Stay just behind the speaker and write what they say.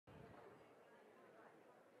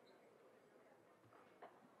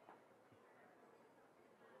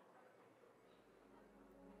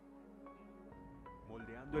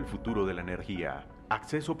El futuro de la energía,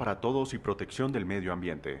 acceso para todos y protección del medio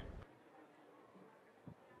ambiente.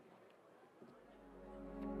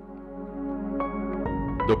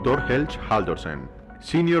 Dr. Helge Haldorsen,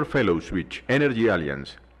 Senior Fellow Switch Energy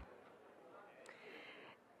Alliance.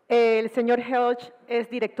 El señor Helge es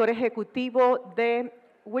director ejecutivo de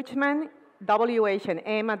Wichmann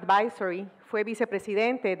WH&M Advisory, fue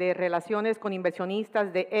vicepresidente de Relaciones con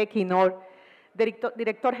Inversionistas de Equinor,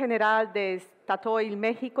 director general de Statoil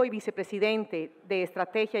México y vicepresidente de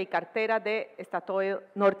Estrategia y Cartera de Statoil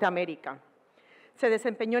Norteamérica. Se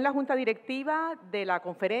desempeñó en la junta directiva de la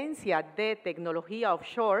Conferencia de Tecnología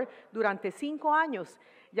Offshore durante 5 años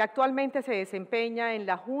y actualmente se desempeña en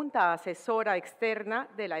la junta asesora externa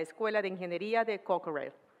de la Escuela de Ingeniería de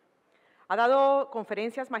Cochrane. Ha dado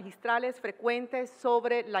conferencias magistrales frecuentes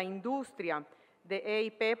sobre la industria de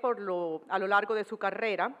EIP a lo largo de su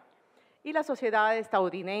carrera, y la Sociedad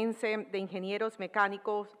Estadounidense de Ingenieros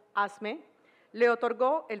Mecánicos, ASME, le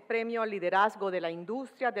otorgó el Premio al Liderazgo de la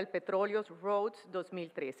Industria del Petróleo Rhodes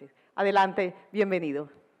 2013. Adelante, bienvenido.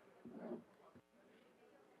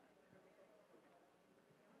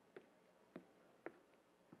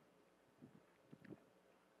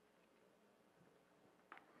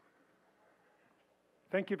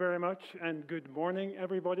 Thank you very much, and good morning,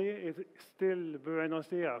 everybody. It's still buenos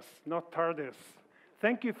dias, not tardes.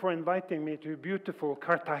 Thank you for inviting me to beautiful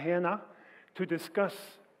Cartagena to discuss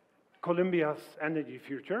Colombia's energy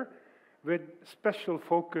future with special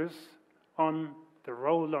focus on the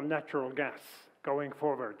role of natural gas going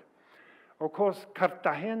forward. Of course,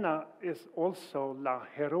 Cartagena is also La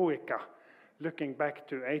Heroica, looking back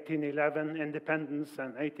to 1811 independence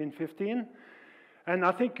and 1815. And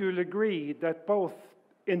I think you'll agree that both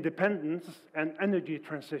independence and energy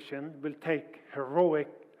transition will take heroic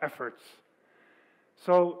efforts.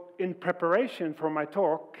 So in preparation for my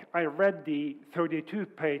talk, I read the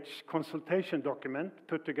 32-page consultation document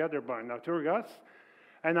put together by Naturgas,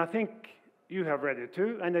 and I think you have read it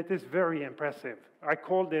too, and it is very impressive. I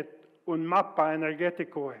called it Un mapa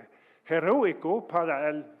energético heroico para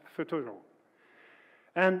el futuro.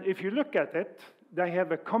 And if you look at it, they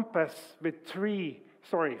have a compass with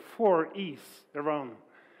 4 E's around.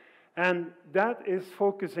 And that is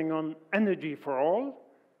focusing on energy for all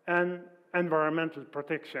and environmental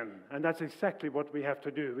protection. And that's exactly what we have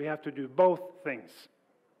to do. We have to do both things.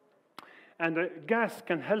 And gas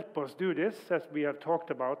can help us do this, as we have talked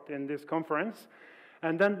about in this conference.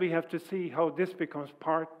 And then we have to see how this becomes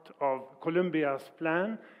part of Colombia's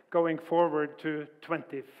plan going forward to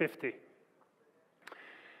 2050.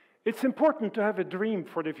 It's important to have a dream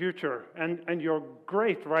for the future. And your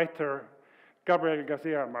great writer, Gabriel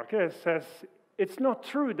Garcia Marquez, says, it's not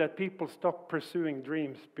true that people stop pursuing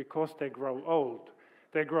dreams because they grow old.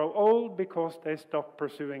 They grow old because they stop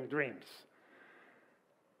pursuing dreams.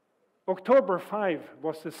 October 5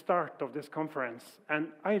 was the start of this conference, and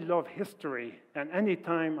I love history, and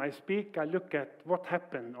anytime I speak, I look at what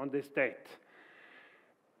happened on this date.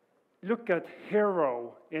 Look at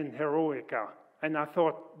hero in Heroica, and I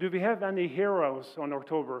thought, do we have any heroes on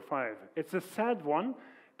October 5? It's a sad one,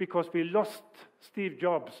 because we lost Steve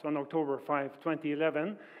Jobs on October 5,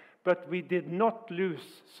 2011, but we did not lose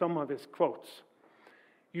some of his quotes.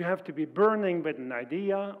 You have to be burning with an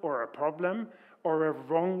idea or a problem or a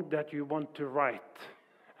wrong that you want to right.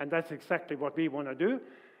 And that's exactly what we want to do.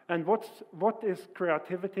 And what is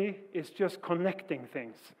creativity? It's just connecting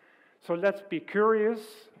things. So let's be curious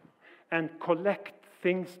and collect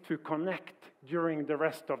things to connect during the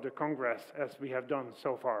rest of the Congress, as we have done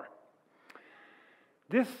so far.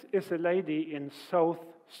 This is a lady in South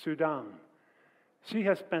Sudan. She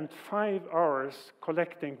has spent 5 hours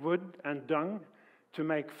collecting wood and dung to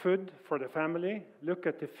make food for the family. Look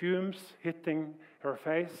at the fumes hitting her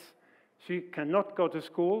face. She cannot go to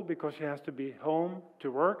school because she has to be home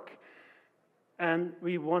to work. And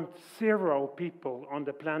we want 0 people on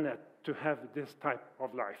the planet to have this type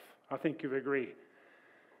of life. I think you agree.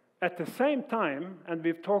 At the same time, and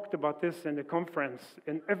we've talked about this in the conference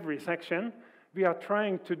in every section, we are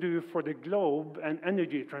trying to do for the globe an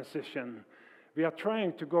energy transition. We are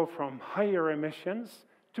trying to go from higher emissions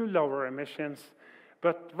to lower emissions.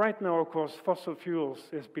 But right now, of course, fossil fuels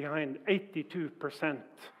is behind 82%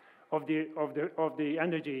 of the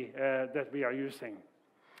energy that we are using.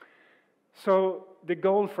 So the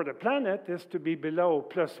goal for the planet is to be below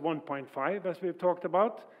plus 1.5, as we've talked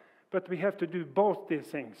about. But we have to do both these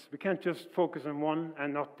things. We can't just focus on one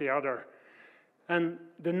and not the other. And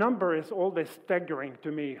the number is always staggering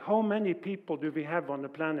to me. How many people do we have on the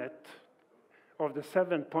planet? of the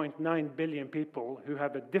 7.9 billion people who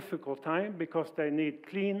have a difficult time because they need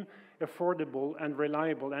clean, affordable, and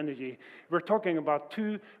reliable energy. We're talking about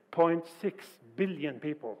 2.6 billion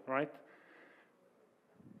people, right?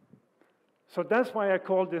 So that's why I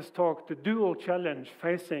call this talk the dual challenge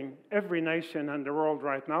facing every nation in the world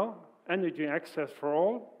right now: energy access for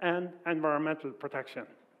all and environmental protection.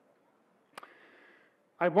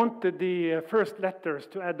 I wanted the first letters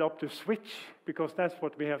to add up to switch, because that's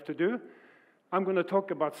what we have to do. I'm going to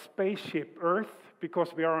talk about spaceship Earth,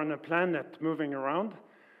 because we are on a planet moving around.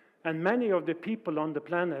 And many of the people on the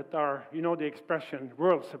planet are, you know the expression,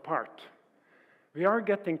 worlds apart. We are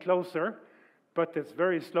getting closer, but it's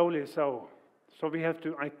very slowly so. So we have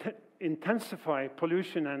to intensify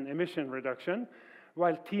pollution and emission reduction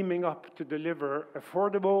while teaming up to deliver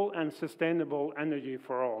affordable and sustainable energy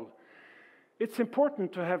for all. It's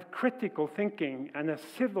important to have critical thinking and a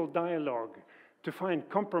civil dialogue to find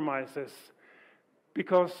compromises,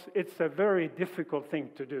 because it's a very difficult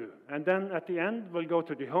thing to do. And then at the end, we'll go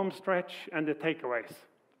to the home stretch and the takeaways.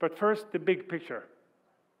 But first, the big picture,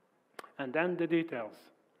 and then the details.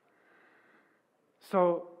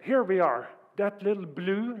 So here we are. That little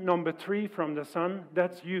blue, number 3 from the sun,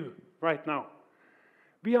 that's you right now.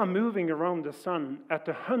 We are moving around the sun at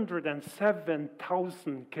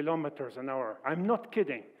 107,000 kilometers an hour. I'm not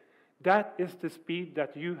kidding. That is the speed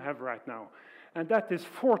that you have right now. And that is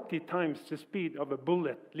 40 times the speed of a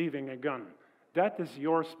bullet leaving a gun. That is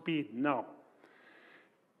your speed now.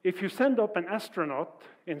 If you send up an astronaut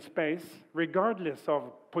in space, regardless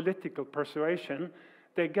of political persuasion,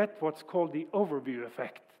 they get what's called the overview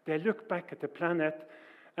effect. They look back at the planet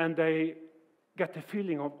and they get a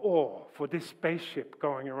feeling of awe for this spaceship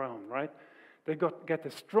going around, right? They get a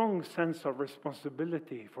strong sense of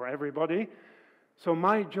responsibility for everybody. So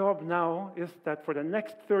my job now is that for the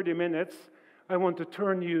next 30 minutes, I want to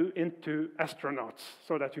turn you into astronauts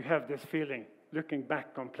so that you have this feeling, looking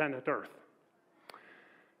back on planet Earth.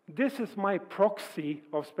 This is my proxy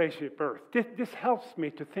of spaceship Earth. This helps me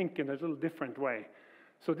to think in a little different way.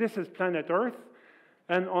 So this is planet Earth,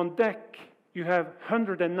 and on deck, you have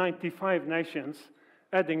 195 nations,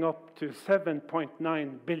 adding up to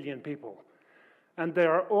 7.9 billion people. And they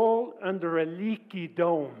are all under a leaky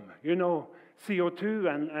dome. You know, CO2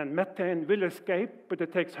 and methane will escape, but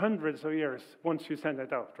it takes hundreds of years once you send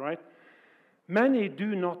it out, right? Many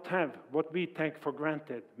do not have what we take for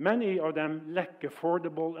granted. Many of them lack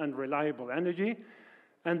affordable and reliable energy,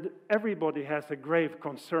 and everybody has a grave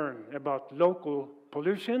concern about local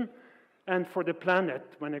pollution and for the planet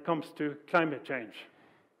when it comes to climate change.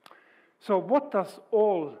 So what does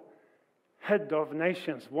all head of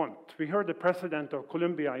nations want? We heard the president of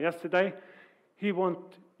Colombia yesterday. He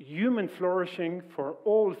wants human flourishing for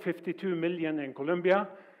all 52 million in Colombia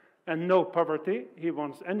and no poverty. He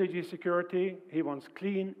wants energy security. He wants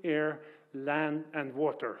clean air, land, and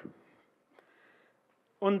water.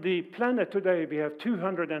 On the planet today, we have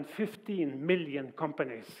 215 million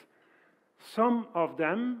companies. Some of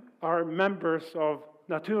them are members of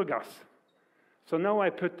Naturgas. So now I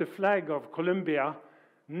put the flag of Colombia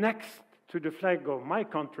next to the flag of my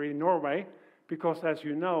country, Norway, because as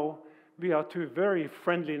you know, we are two very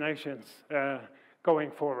friendly nations going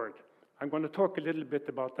forward. I'm going to talk a little bit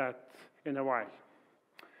about that in a while.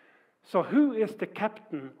 So who is the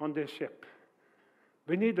captain on this ship?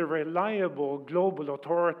 We need a reliable global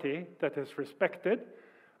authority that is respected.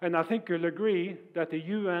 And I think you'll agree that the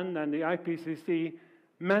UN and the IPCC,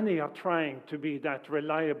 many are trying to be that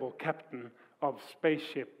reliable captain of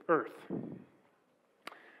spaceship Earth.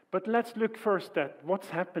 But let's look first at what's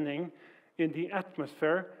happening in the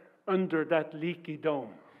atmosphere under that leaky dome.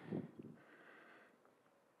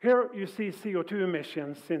 Here you see CO2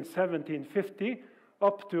 emissions since 1750,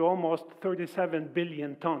 up to almost 37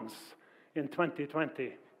 billion tons in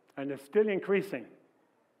 2020, and it's still increasing.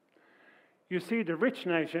 You see the rich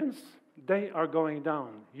nations, they are going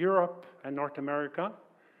down, Europe and North America.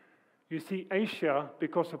 You see Asia,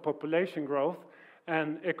 because of population growth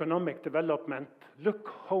and economic development,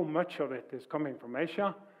 look how much of it is coming from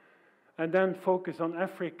Asia. And then focus on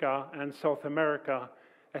Africa and South America,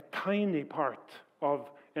 a tiny part of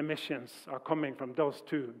emissions are coming from those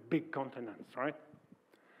two big continents, right?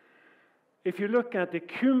 If you look at the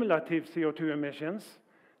cumulative CO2 emissions,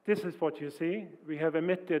 this is what you see. We have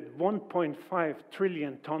emitted 1.5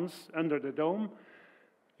 trillion tons under the dome.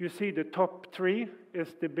 You see the top 3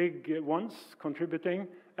 is the big ones contributing.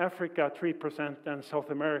 Africa 3% and South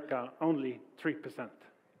America only 3%.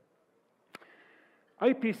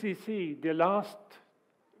 IPCC, the last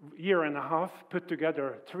year and a half, put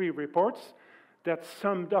together 3 reports that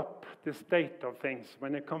summed up the state of things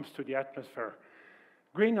when it comes to the atmosphere.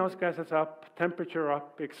 Greenhouse gases up, temperature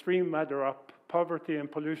up, extreme weather up, poverty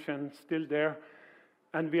and pollution still there,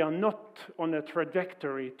 and we are not on a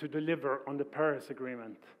trajectory to deliver on the Paris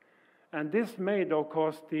Agreement. And this made, of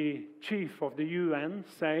course, the chief of the UN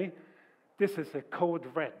say, this is a code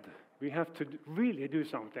red. We have to really do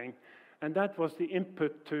something. And that was the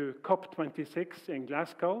input to COP26 in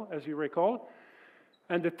Glasgow, as you recall.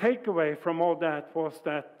 And the takeaway from all that was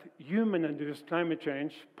that human-induced climate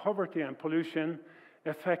change, poverty and pollution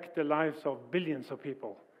affect the lives of billions of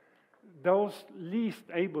people. Those least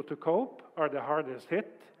able to cope are the hardest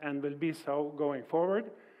hit and will be so going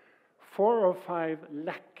forward. 4 of 5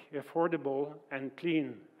 lack affordable and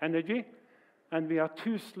clean energy, and we are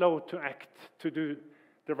too slow to act to do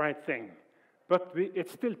the right thing. But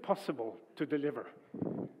it's still possible to deliver.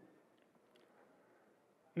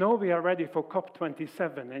 Now we are ready for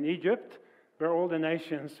COP27 in Egypt, where all the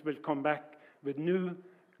nations will come back with new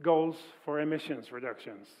goals for emissions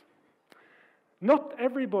reductions. Not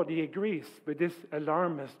everybody agrees with this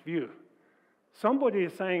alarmist view. Somebody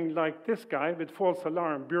is saying, like this guy with false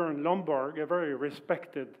alarm, Björn Lomborg, a very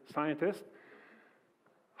respected scientist,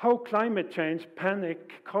 how climate change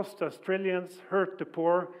panic costs us trillions, hurt the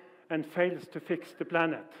poor, and fails to fix the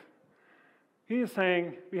planet. He is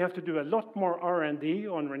saying we have to do a lot more R&D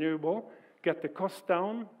on renewable, get the cost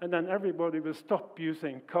down, and then everybody will stop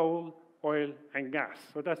using coal, oil, and gas.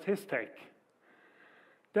 So that's his take.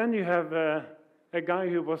 Then you have a guy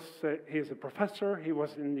who was, he's a professor, he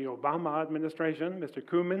was in the Obama administration, Mr.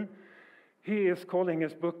 Kumin. He is calling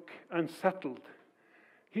his book Unsettled.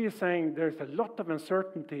 He is saying there's a lot of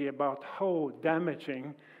uncertainty about how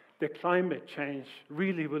damaging the climate change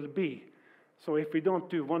really will be. So if we don't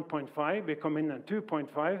do 1.5, we come in at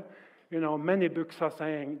 2.5. You know, many books are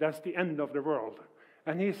saying that's the end of the world.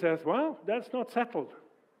 And he says, well, that's not settled.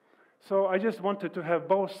 So I just wanted to have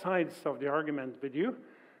both sides of the argument with you.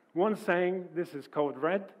 One saying this is code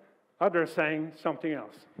red, others saying something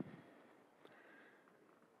else.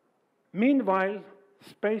 Meanwhile,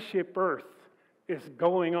 spaceship Earth is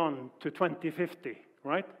going on to 2050,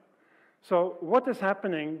 right? So what is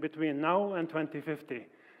happening between now and 2050?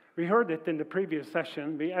 We heard it in the previous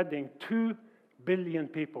session. We're adding 2 billion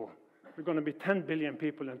people. We're going to be 10 billion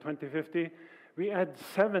people in 2050. We add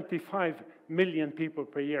 75 million people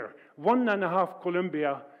per year. 1.5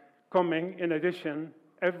 Columbia coming in addition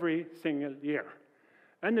every single year.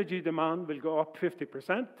 Energy demand will go up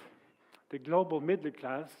 50%. The global middle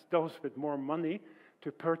class, those with more money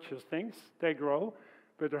to purchase things, they grow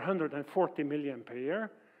with 140 million per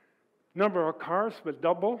year. Number of cars will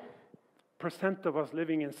double. Percent of us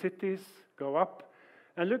living in cities go up.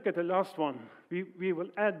 And look at the last one. We will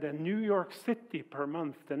add a New York City per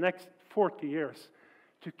month the next 40 years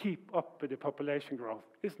to keep up with the population growth.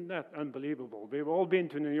 Isn't that unbelievable? We've all been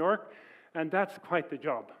to New York, and that's quite the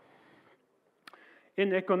job.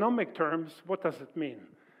 In economic terms, what does it mean?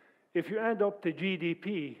 If you add up the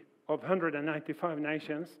GDP of 195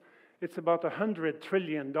 nations, it's about $100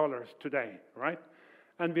 trillion today, right?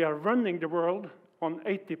 And we are running the world on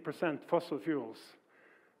 80% fossil fuels.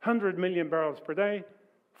 100 million barrels per day,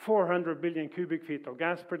 400 billion cubic feet of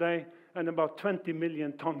gas per day, and about 20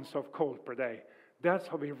 million tons of coal per day. That's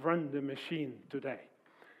how we run the machine today.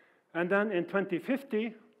 And then in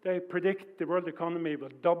 2050, they predict the world economy will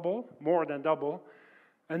double, more than double.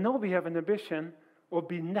 And now we have an ambition of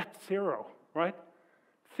be net zero, right?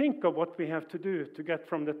 Think of what we have to do to get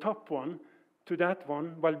from the top one to that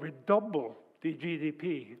one while we double the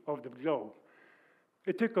GDP of the globe.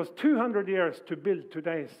 It took us 200 years to build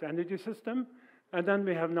today's energy system, and then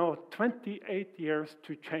we have now 28 years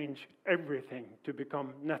to change everything to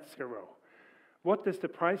become net zero. What is the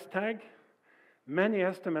price tag? Many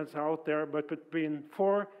estimates are out there, but between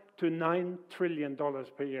 $4 to $9 trillion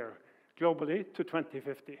per year, globally to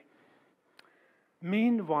 2050.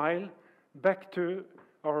 Meanwhile, back to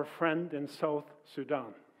our friend in South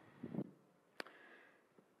Sudan.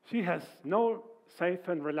 She has no safe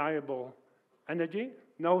and reliable energy,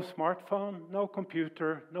 no smartphone, no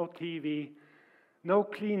computer, no TV, no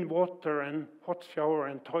clean water and hot shower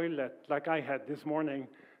and toilet like I had this morning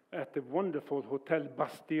at the wonderful Hotel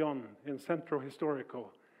Bastion in Centro Historico.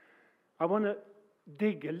 I want to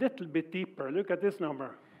dig a little bit deeper. Look at this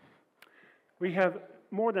number. We have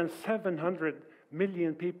more than 700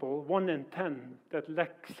 million people, 1 in 10, that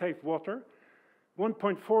lack safe water.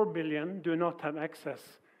 1.4 billion do not have access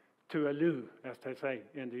to a loo, as they say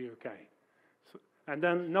in the UK. So, and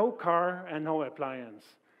then no car and no appliance.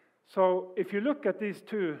 So if you look at these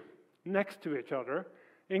two next to each other,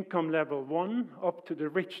 income level 1 up to the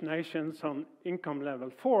rich nations on income level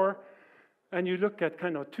 4, and you look at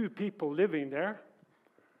kind of two people living there,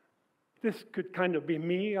 This could kind of be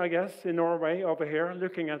me, I guess, in Norway over here,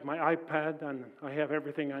 looking at my iPad, and I have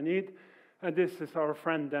everything I need. And this is our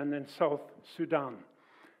friend then in South Sudan.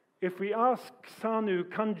 If we ask Sanu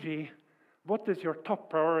Kanji, what is your top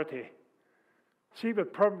priority? She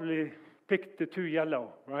would probably pick the 2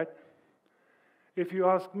 yellow, right? If you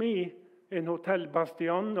ask me in Hotel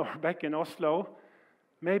Bastion or back in Oslo,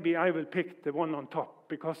 maybe I will pick the one on top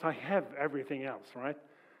because I have everything else, right?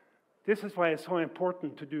 This is why it's so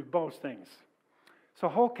important to do both things. So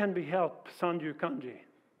how can we help Sanju Kanji?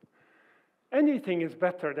 Anything is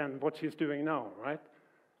better than what she's doing now, right?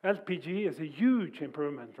 LPG is a huge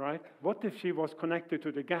improvement, right? What if she was connected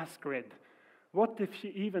to the gas grid? What if she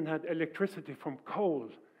even had electricity from coal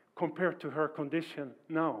compared to her condition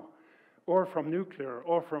now? Or from nuclear,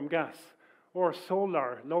 or from gas, or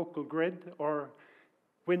solar, local grid, or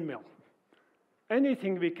windmill.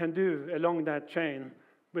 Anything we can do along that chain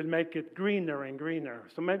will make it greener and greener.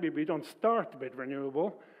 So maybe we don't start with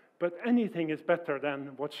renewable, but anything is better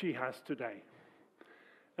than what she has today.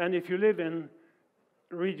 And if you live in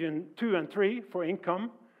region 2 and 3 for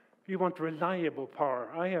income, you want reliable power.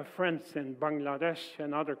 I have friends in Bangladesh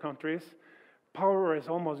and other countries. Power is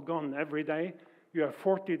almost gone every day. You have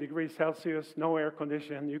 40 degrees Celsius, no air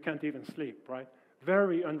conditioning, you can't even sleep, right?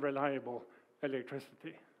 Very unreliable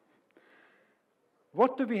electricity.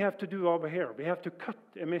 What do we have to do over here? We have to cut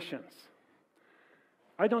emissions.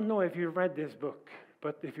 I don't know if you read this book,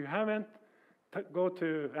 but if you haven't, go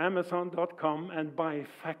to Amazon.com and buy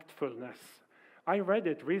Factfulness. I read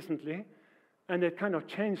it recently, and it kind of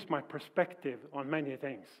changed my perspective on many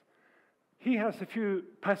things. He has a few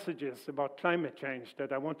passages about climate change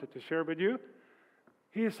that I wanted to share with you.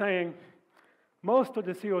 He is saying, most of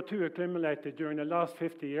the CO2 accumulated during the last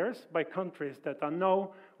 50 years by countries that are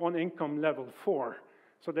now on income level 4.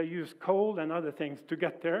 So they use coal and other things to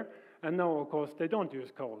get there, and now, of course, they don't use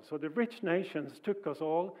coal. So the rich nations took us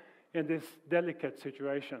all in this delicate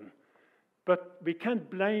situation. But we can't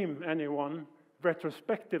blame anyone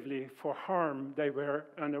retrospectively for harm they were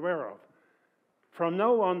unaware of. From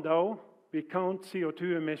now on, though, we count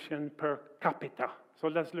CO2 emission per capita. So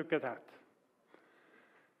let's look at that.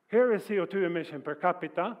 Here is CO2 emission per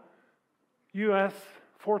capita. US,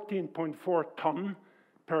 14.4 ton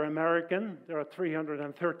per American. There are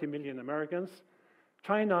 330 million Americans.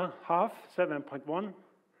 China, half, 7.1.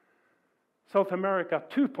 South America,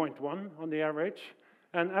 2.1 on the average.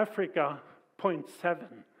 And Africa, 0.7.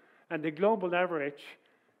 And the global average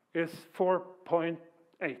is 4.8.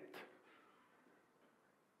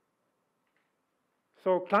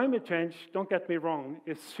 So climate change, don't get me wrong,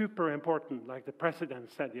 is super important, like the president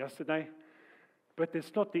said yesterday. But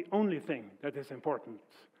it's not the only thing that is important.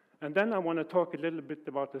 And then I want to talk a little bit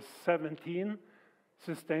about the 17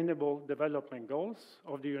 Sustainable Development Goals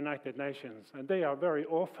of the United Nations. And they are very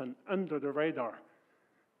often under the radar,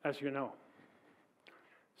 as you know.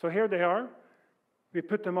 So here they are. We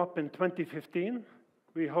put them up in 2015.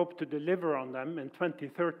 We hope to deliver on them in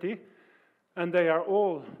 2030. And they are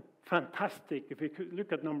all fantastic. If you could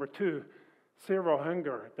look at number 2, zero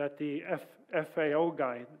hunger, that the FAO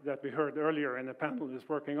guy that we heard earlier in the panel is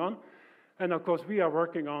working on. And of course, we are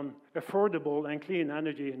working on affordable and clean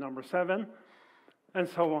energy, number 7, and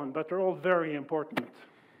so on. But they're all very important.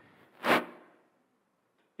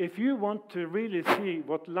 If you want to really see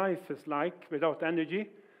what life is like without energy,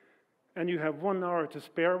 and you have 1 hour to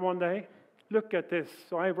spare one day, look at this.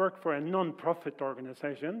 So I work for a non-profit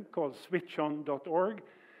organization called switchon.org.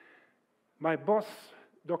 My boss,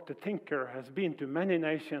 Dr. Tinker, has been to many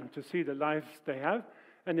nations to see the lives they have,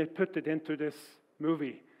 and it put it into this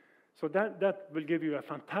movie. So that will give you a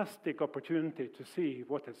fantastic opportunity to see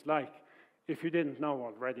what it's like if you didn't know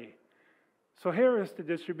already. So here is the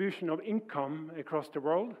distribution of income across the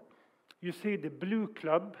world. You see the blue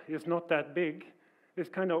club is not that big. It's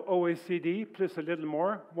kind of OECD plus a little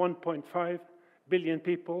more, 1.5 billion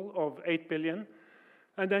people of 8 billion.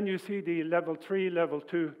 And then you see the level 3, level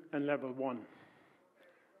 2, and level 1.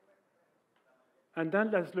 And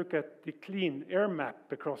then let's look at the clean air map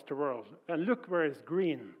across the world. And look where it's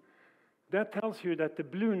green. That tells you that the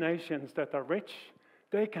blue nations that are rich,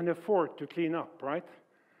 they can afford to clean up, right?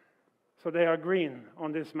 So they are green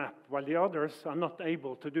on this map, while the others are not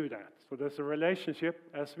able to do that. So there's a relationship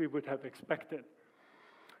as we would have expected.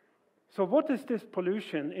 So what is this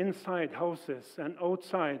pollution inside houses and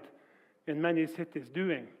outside in many cities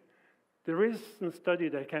doing? The recent study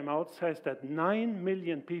that came out says that 9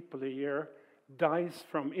 million people a year dies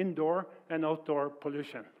from indoor and outdoor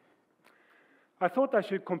pollution. I thought I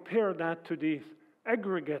should compare that to the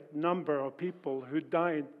aggregate number of people who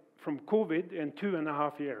died from COVID in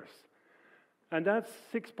 2.5 years. And that's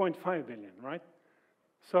 6.5 billion, right?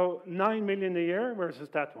 So 9 million a year versus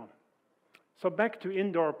that one. So back to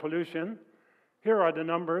indoor pollution. Here are the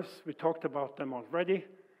numbers. We talked about them already.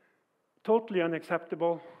 Totally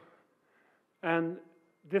unacceptable. And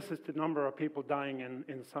this is the number of people dying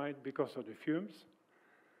inside because of the fumes.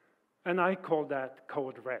 And I call that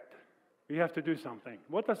code red. We have to do something.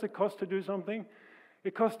 What does it cost to do something?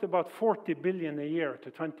 It costs about 40 billion a year to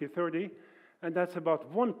 2030, and that's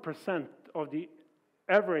about 1% of the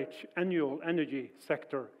average annual energy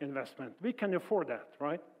sector investment. We can afford that,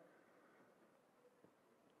 right?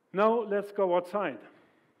 Now let's go outside.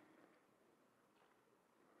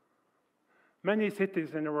 Many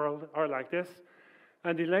cities in the world are like this,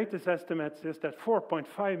 and the latest estimates is that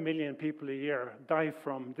 4.5 million people a year die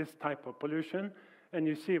from this type of pollution, and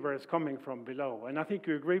you see where it's coming from below. And I think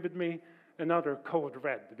you agree with me, another code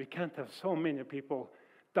red. We can't have so many people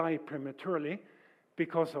die prematurely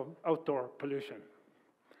because of outdoor pollution.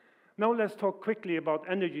 Now let's talk quickly about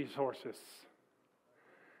energy sources.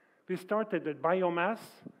 We started with biomass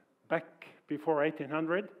back before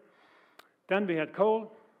 1800. Then we had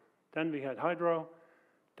coal, then we had hydro,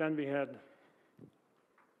 then we had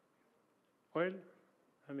oil,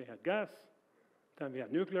 then we had gas, then we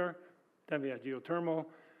had nuclear, then we had geothermal,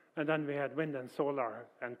 and then we had wind and solar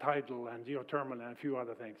and tidal and geothermal and a few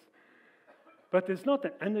other things. But it's not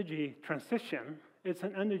an energy transition, it's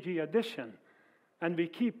an energy addition. And we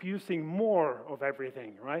keep using more of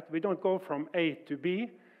everything, right? We don't go from A to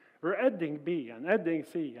B. We're adding B and adding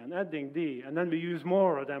C and adding D, and then we use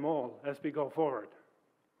more of them all as we go forward.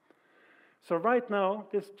 So right now,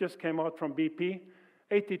 this just came out from BP,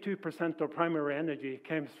 82% of primary energy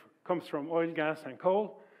comes from oil, gas, and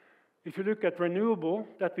coal. If you look at renewable,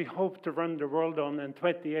 that we hope to run the world on in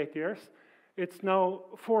 28 years, it's now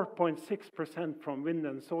 4.6% from wind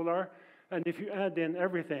and solar. And if you add in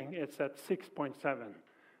everything, it's at 6.7.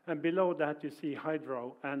 And below that, you see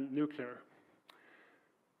hydro and nuclear.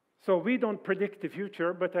 So we don't predict the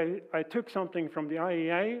future, but I took something from the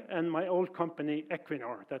IEA and my old company,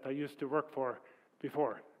 Equinor, that I used to work for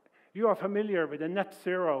before. You are familiar with the net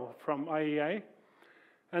zero from IEA.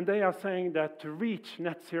 And they are saying that to reach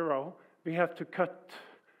net zero, we have to cut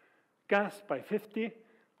gas by 50,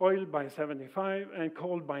 oil by 75, and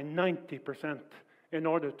coal by 90% in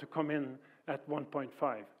order to come in at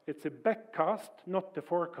 1.5. It's a backcast, not the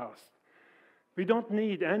forecast. We don't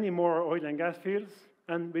need any more oil and gas fields,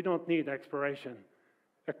 and we don't need exploration,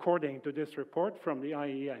 according to this report from the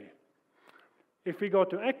IEA. If we go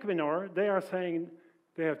to Equinor, they are saying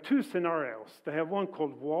they have two scenarios. They have one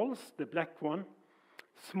called walls, the black one,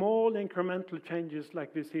 small incremental changes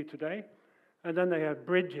like we see today, and then they have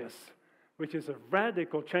bridges, which is a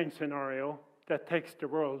radical change scenario that takes the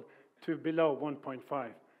world to below 1.5.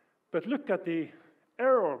 But look at the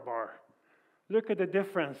error bar. Look at the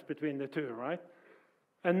difference between the two, right?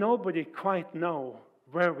 And nobody quite knows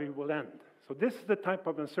where we will end. So this is the type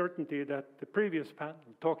of uncertainty that the previous panel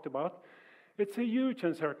talked about. It's a huge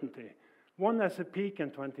uncertainty. One has a peak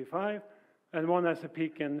in 25, and one has a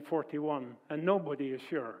peak in 41, and nobody is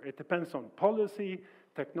sure. It depends on policy,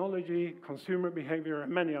 technology, consumer behavior,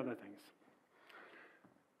 and many other things.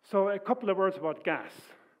 So a couple of words about gas.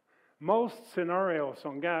 Most scenarios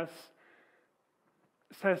on gas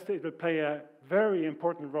says that it will play a very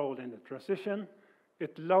important role in the transition.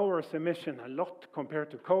 It lowers emission a lot compared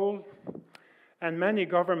to coal. And many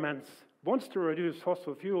governments want to reduce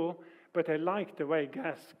fossil fuel, but they like the way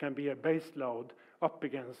gas can be a base load up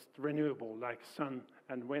against renewable, like sun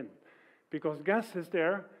and wind. Because gas is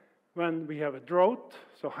there when we have a drought,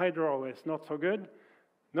 so hydro is not so good.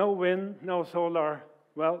 No wind, no solar,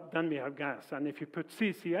 well, then we have gas. And if you put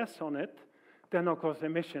CCS on it, then of course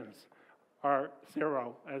emissions are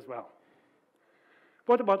zero as well.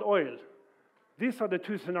 What about oil? These are the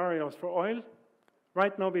two scenarios for oil.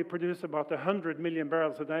 Right now we produce about 100 million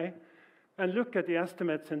barrels a day. And look at the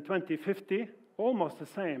estimates in 2050, almost the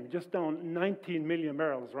same, just down 19 million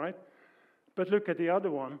barrels, right? But look at the other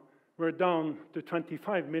one, we're down to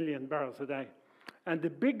 25 million barrels a day. And the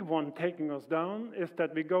big one taking us down is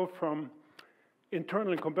that we go from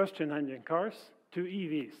internal combustion engine cars to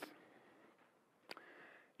EVs.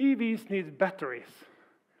 EVs need batteries.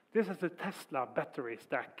 This is a Tesla battery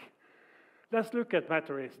stack. Let's look at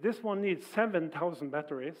batteries. This one needs 7,000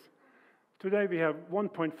 batteries. Today we have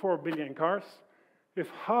 1.4 billion cars. If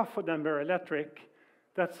half of them were electric,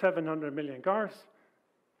 that's 700 million cars.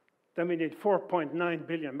 Then we need 4.9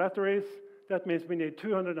 billion batteries. That means we need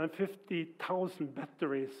 250,000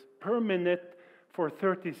 batteries per minute for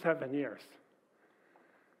 37 years.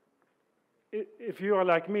 If you are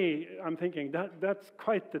like me, I'm thinking that's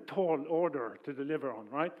quite the tall order to deliver on,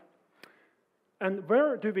 right? And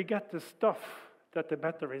where do we get the stuff that the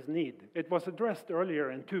batteries need. It was addressed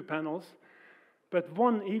earlier in 2 panels, but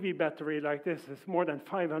one EV battery like this is more than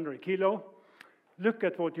 500 kilo. Look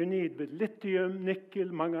at what you need with lithium, nickel,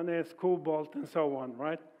 manganese, cobalt, and so on,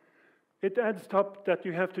 right? It adds up that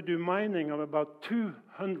you have to do mining of about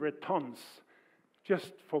 200 tons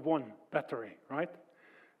just for one battery, right?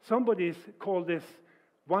 Somebody's called this,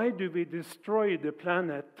 why do we destroy the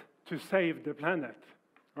planet to save the planet,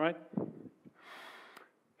 right?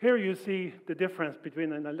 Here you see the difference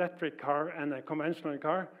between an electric car and a conventional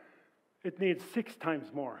car. It needs 6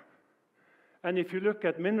 times more. And if you look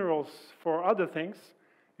at minerals for other things,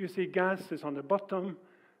 you see gas is on the bottom,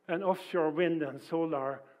 and offshore wind and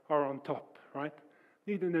solar are on top, right?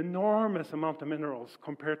 Need an enormous amount of minerals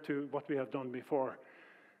compared to what we have done before.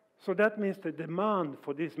 So that means the demand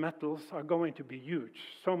for these metals are going to be huge,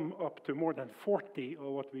 some up to more than 40 of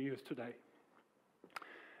what we use today.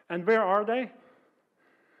 And where are they?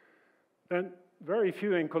 Then very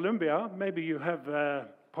few in Colombia. Maybe you have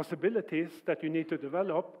possibilities that you need to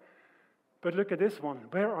develop. But look at this one.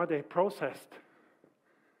 Where are they processed?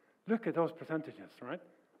 Look at those percentages, right?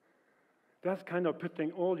 That's kind of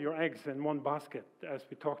putting all your eggs in one basket, as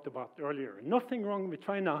we talked about earlier. Nothing wrong with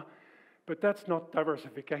China, but that's not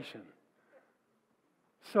diversification.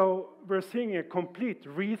 So we're seeing a complete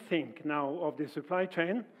rethink now of the supply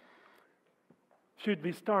chain. Should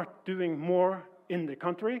we start doing more in the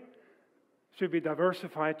country? Should we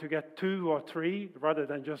diversify to get 2 or 3 rather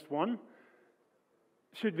than just 1?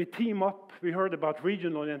 Should we team up? We heard about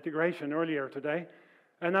regional integration earlier today,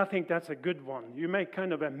 and I think that's a good one. You make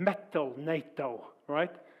kind of a metal NATO,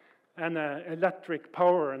 right? And an electric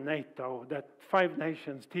power NATO that 5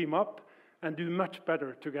 nations team up and do much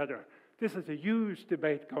better together. This is a huge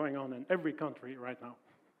debate going on in every country right now.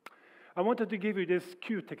 I wanted to give you this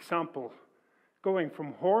cute example, going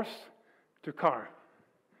from horse to car.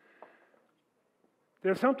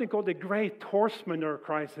 There's something called the Great Horse Manure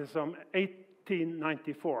Crisis of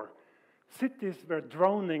 1894. Cities were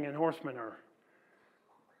drowning in horse manure.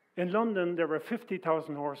 In London, there were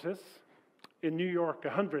 50,000 horses. In New York,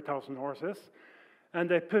 100,000 horses. And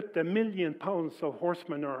they put 1 million pounds of horse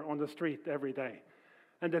manure on the street every day.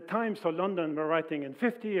 And the Times of London were writing, in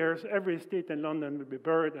 50 years, every street in London will be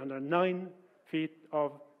buried under 9 feet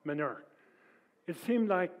of manure. It seemed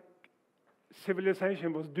like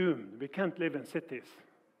civilization was doomed. We can't live in cities.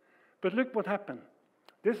 But look what happened.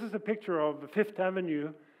 This is a picture of Fifth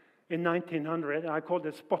Avenue in 1900. I called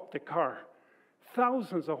it Spot the Car.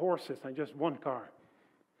 Thousands of horses and just 1 car.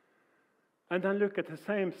 And then look at the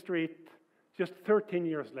same street just 13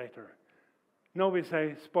 years later. Now we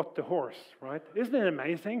say, spot the horse, right? Isn't it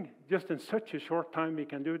amazing? Just in such a short time we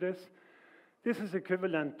can do this. This is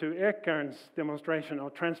equivalent to Ekern's demonstration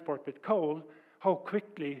of transport with coal, how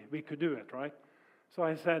quickly we could do it, right? So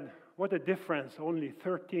I said, what a difference only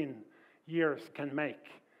 13 years can make.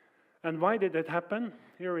 And why did it happen?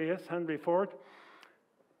 Here he is, Henry Ford.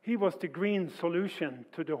 He was the green solution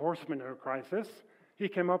to the horse manure crisis. He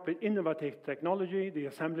came up with innovative technology, the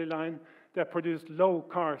assembly line, that produced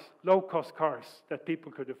low-cost cars that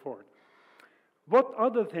people could afford. What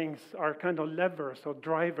other things are kind of levers or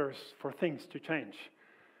drivers for things to change?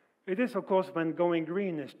 It is, of course, when going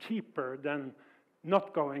green is cheaper than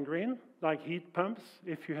not going green, like heat pumps,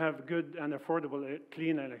 if you have good and affordable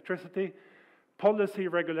clean electricity, policy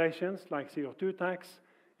regulations like CO2 tax,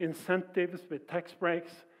 incentives with tax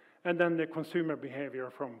breaks, and then the consumer behavior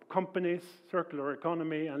from companies, circular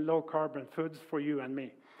economy, and low-carbon foods for you and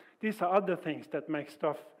me. These are other things that make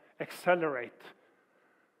stuff accelerate.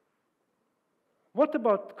 What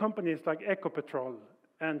about companies like Ecopetrol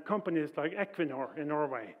and companies like Equinor in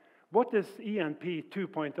Norway? What is ENP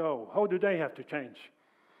 2.0? How do they have to change?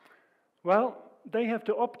 Well, they have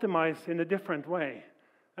to optimize in a different way.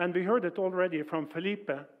 And we heard it already from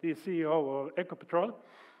Felipe, the CEO of Ecopetrol.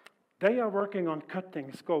 They are working on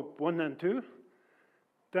cutting scope 1 and 2.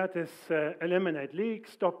 That is, eliminate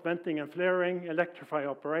leaks, stop venting and flaring, electrify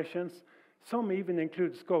operations. Some even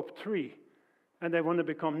include scope 3, and they want to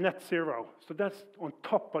become net zero. So that's on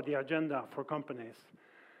top of the agenda for companies.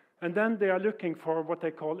 And then they are looking for what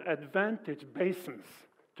they call advantage basins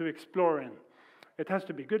to explore in. It has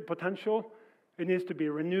to be good potential. It needs to be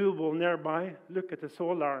renewable nearby. Look at the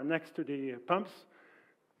solar next to the pumps.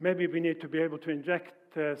 Maybe we need to be able to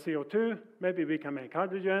inject CO2. Maybe we can make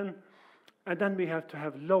hydrogen. And then we have to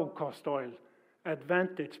have low-cost oil,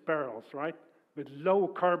 advantage barrels, right? With low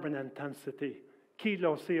carbon intensity,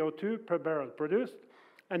 kilo CO2 per barrel produced,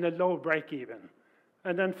 and a low break-even.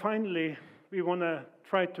 And then finally, we want to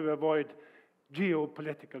try to avoid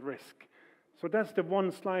geopolitical risk. So that's the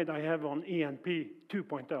one slide I have on ENP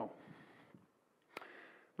 2.0.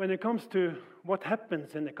 When it comes to what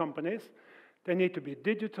happens in the companies, they need to be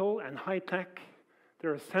digital and high-tech.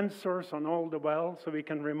 There are sensors on all the wells, so we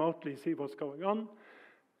can remotely see what's going on.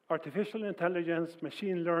 Artificial intelligence,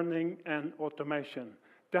 machine learning, and automation.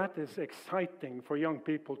 That is exciting for young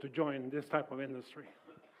people to join this type of industry.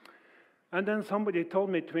 And then somebody told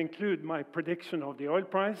me to include my prediction of the oil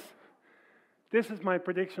price. This is my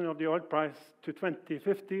prediction of the oil price to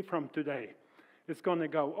 2050 from today. It's going to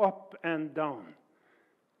go up and down.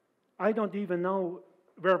 I don't even know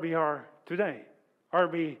where we are today. Are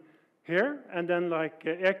we here? And then, like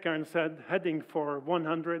Ekern said, heading for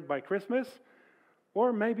 100 by Christmas?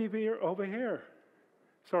 Or maybe we're over here.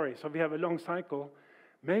 Sorry, so we have a long cycle.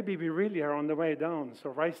 Maybe we really are on the way down, so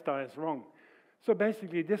Reistad is wrong. So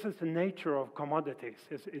basically, this is the nature of commodities.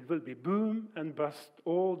 It will be boom and bust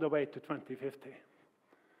all the way to 2050.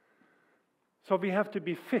 So we have to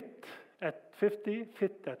be fit at 50,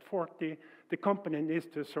 fit at 40. The company needs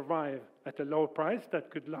to survive at a low price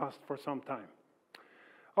that could last for some time.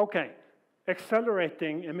 Okay,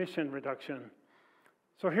 accelerating emission reduction.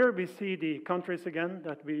 So here we see the countries again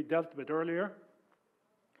that we dealt with earlier.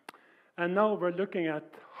 And now we're looking at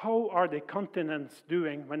how are the continents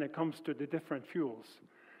doing when it comes to the different fuels.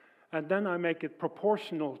 And then I make it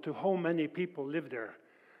proportional to how many people live there.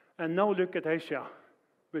 And now look at Asia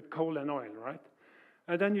with coal and oil, right?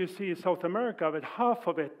 And then you see South America with half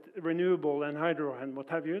of it renewable and hydro and what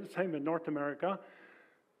have you. Same with North America.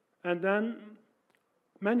 And then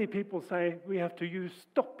many people say we have to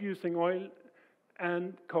stop using oil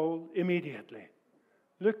and coal immediately.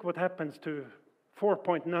 Look what happens to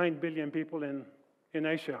 4.9 billion people in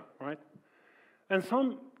Asia, right? And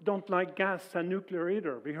some don't like gas and nuclear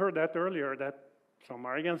either. We heard that earlier, that some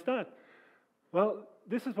are against that. Well,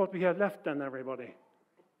 this is what we have left then, everybody.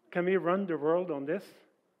 Can we run the world on this?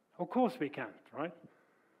 Of course we can't, right?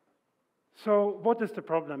 So what is the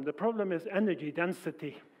problem? The problem is energy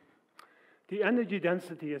density. The energy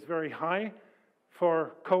density is very high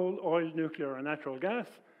for coal, oil, nuclear, and natural gas,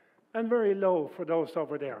 and very low for those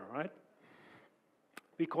over there, right?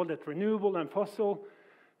 We call it renewable and fossil,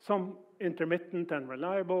 some intermittent and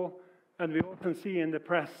reliable, and we often see in the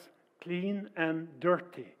press clean and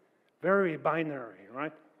dirty, very binary,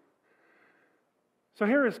 right? So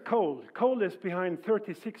here is coal. Coal is behind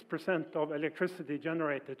 36% of electricity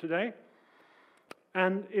generated today.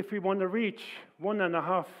 And if we want to reach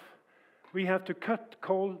 1.5, we have to cut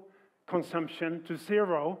coal consumption to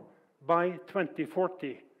 0 by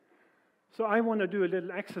 2040. So I want to do a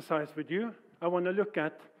little exercise with you. I want to look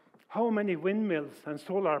at how many windmills and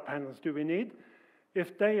solar panels do we need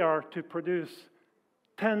if they are to produce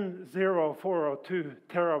 10,0402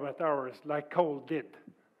 terawatt hours like coal did.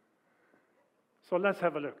 So let's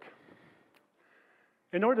have a look.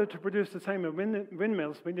 In order to produce the same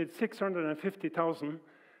windmills, we need 650,000.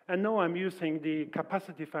 And now I'm using the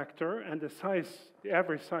capacity factor and the size, the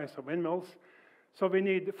average size of windmills. So we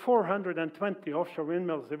need 420 offshore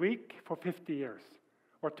windmills a week for 50 years,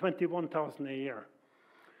 or 21,000 a year.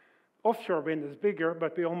 Offshore wind is bigger,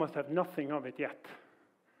 but we almost have nothing of it yet.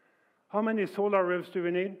 How many solar roofs do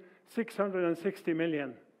we need? 660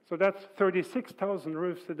 million. So that's 36,000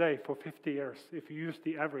 roofs a day for 50 years if you use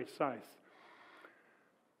the average size.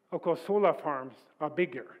 Of course, solar farms are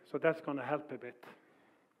bigger, so that's going to help a bit.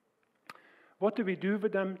 What do we do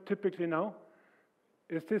with them typically now?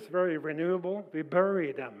 Is this very renewable? We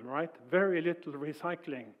bury them, right? Very little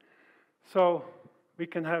recycling. So we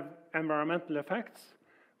can have environmental effects.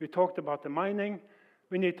 We talked about the mining.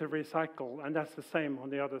 We need to recycle, and that's the same on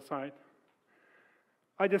the other side.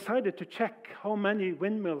 I decided to check how many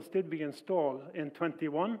windmills did we install in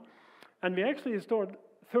 21, and we actually installed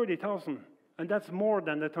 30,000, and that's more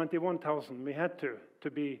than the 21,000 we had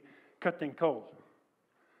to be cutting coal.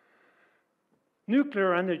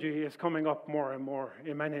 Nuclear energy is coming up more and more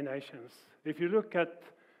in many nations. If you look at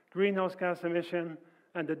greenhouse gas emission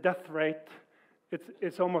and the death rate,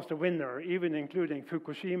 it's almost a winner, even including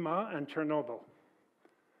Fukushima and Chernobyl.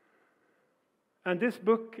 And this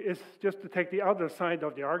book is just to take the other side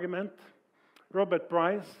of the argument. Robert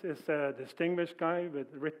Bryce is a distinguished guy with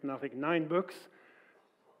written, I think, 9 books.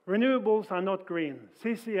 Renewables are not green.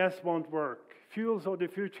 CCS won't work. Fuels of the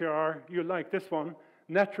future are, you like this one,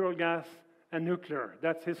 natural gas and nuclear.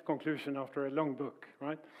 That's his conclusion after a long book,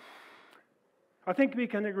 right? I think we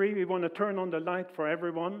can agree we want to turn on the light for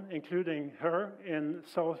everyone, including her in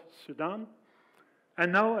South Sudan.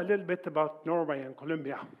 And now a little bit about Norway and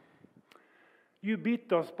Colombia. You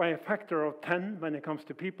beat us by a factor of 10 when it comes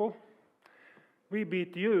to people. We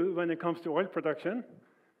beat you when it comes to oil production.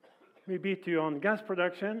 We beat you on gas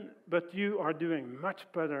production, but you are doing much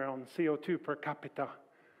better on CO2 per capita.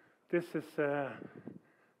 This is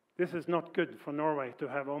This is not good for Norway to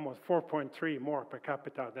have almost 4.3 more per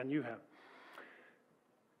capita than you have.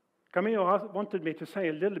 Camillo wanted me to say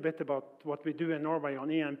a little bit about what we do in Norway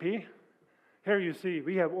on E&P. Here you see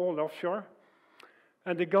we have all offshore,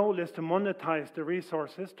 and the goal is to monetize the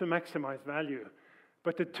resources to maximize value.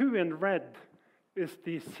 But the two in red is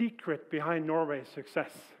the secret behind Norway's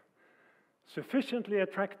success. Sufficiently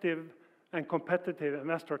attractive and competitive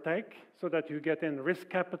investor take so that you get in risk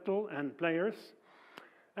capital and players.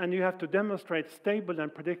 And you have to demonstrate stable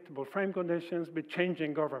and predictable frame conditions with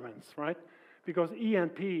changing governments, right? Because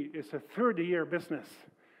E&P is a 30-year business.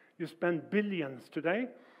 You spend billions today,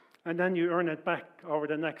 and then you earn it back over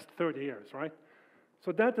the next 30 years, right?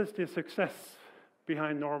 So that is the success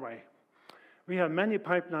behind Norway. We have many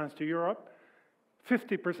pipelines to Europe.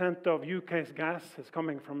 50% of UK's gas is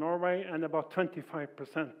coming from Norway, and about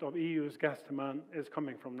 25% of EU's gas demand is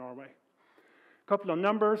coming from Norway. A couple of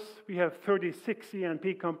numbers. We have 36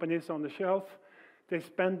 E&P companies on the shelf. They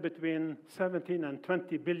spend between 17 and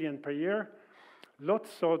 20 billion per year. Lots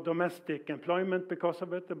of domestic employment because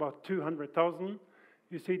of it, about 200,000.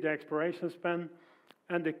 You see the exploration spend.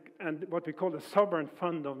 And what we call the sovereign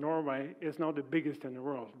fund of Norway is now the biggest in the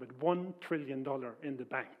world, with $1 trillion in the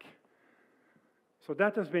bank. So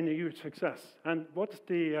that has been a huge success. And what's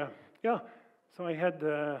the, so I had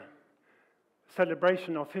the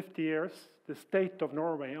celebration of 50 years. The state of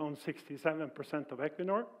Norway owns 67% of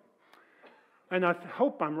Equinor. And I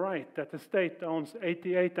hope I'm right that the state owns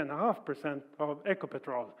 88.5% of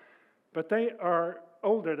Ecopetrol. But they are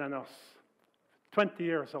older than us, 20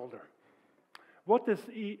 years older. What is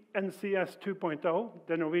NCS 2.0,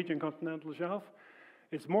 the Norwegian Continental Shelf?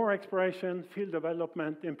 It's more exploration, field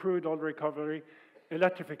development, improved oil recovery,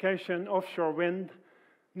 electrification, offshore wind.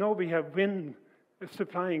 Now we have wind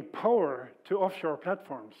supplying power to offshore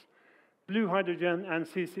platforms. Blue hydrogen and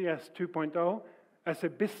CCS 2.0 as a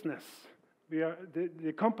business.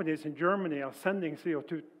 The companies in Germany are sending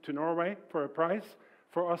CO2 to Norway for a price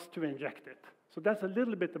for us to inject it. So that's a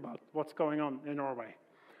little bit about what's going on in Norway.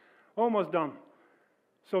 Almost done.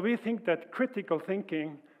 So we think that critical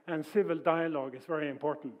thinking and civil dialogue is very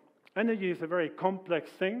important. Energy is a very complex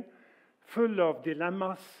thing, full of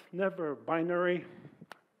dilemmas, never binary.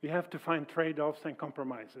 We have to find trade-offs and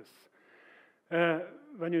compromises.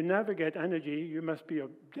 When you navigate energy, you must be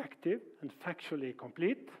objective and factually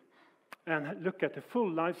complete and look at the full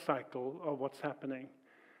life cycle of what's happening.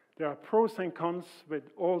 There are pros and cons with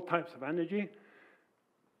all types of energy.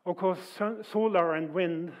 Of course, solar and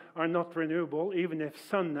wind are not renewable, even if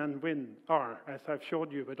sun and wind are, as I've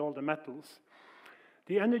showed you with all the metals.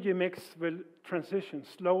 The energy mix will transition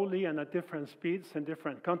slowly and at different speeds in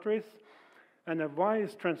different countries, and a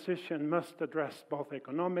wise transition must address both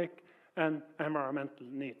economic and environmental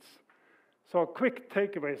needs. So quick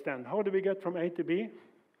takeaways then. How do we get from A to B?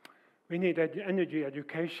 We need energy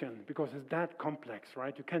education because it's that complex,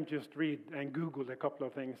 right? You can't just read and Google a couple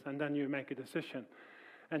of things and then you make a decision.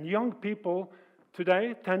 And young people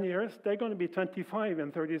today, 10 years, they're going to be 25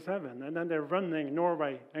 and 37, and then they're running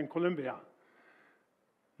Norway and Colombia.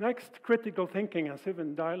 Next, critical thinking and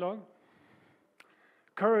civil dialogue.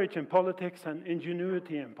 Courage in politics and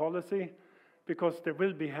ingenuity in policy, because there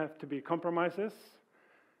will have to be compromises.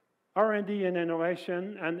 R&D and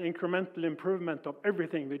innovation and incremental improvement of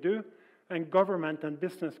everything we do. And government and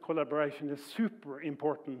business collaboration is super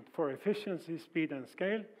important for efficiency, speed, and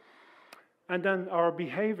scale. And then our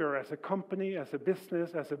behavior as a company, as a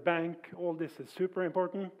business, as a bank, all this is super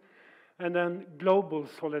important. And then global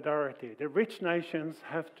solidarity. The rich nations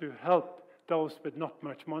have to help those with not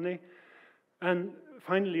much money. And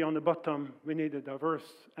finally, on the bottom, we need a diverse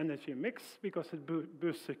energy mix because it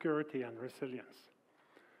boosts security and resilience.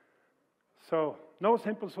 So no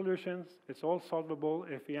simple solutions. It's all solvable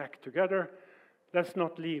if we act together. Let's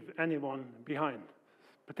not leave anyone behind,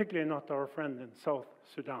 particularly not our friend in South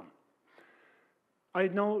Sudan. I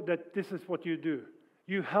know that this is what you do.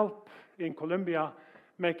 You help in Colombia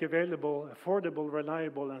make available affordable,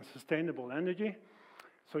 reliable, and sustainable energy.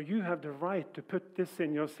 So you have the right to put this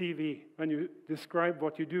in your CV when you describe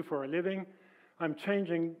what you do for a living. I'm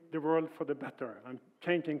changing the world for the better. I'm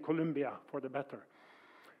changing Colombia for the better.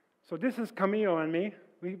 So this is Camillo and me.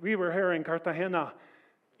 We were here in Cartagena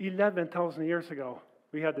 11,000 years ago.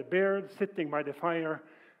 We had the beard sitting by the fire.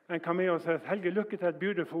 And Camillo says, Helge, look at that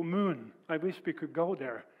beautiful moon. I wish we could go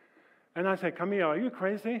there. And I said, Camillo, are you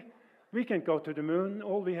crazy? We can't go to the moon.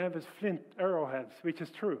 All we have is flint arrowheads, which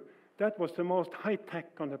is true. That was the most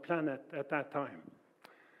high-tech on the planet at that time.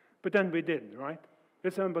 But then we did, right?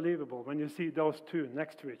 It's unbelievable when you see those two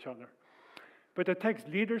next to each other. But it takes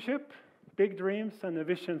leadership, big dreams, and a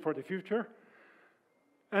vision for the future.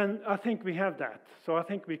 And I think we have that. So I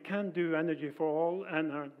think we can do energy for all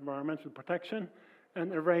and environmental protection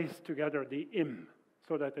and erase together the im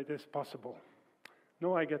so that it is possible.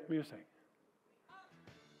 Now I get music.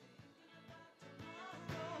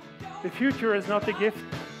 The future is not a gift,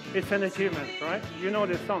 it's an achievement, right? You know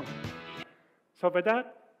this song. So with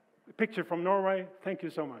that, a picture from Norway. Thank you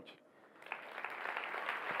so much.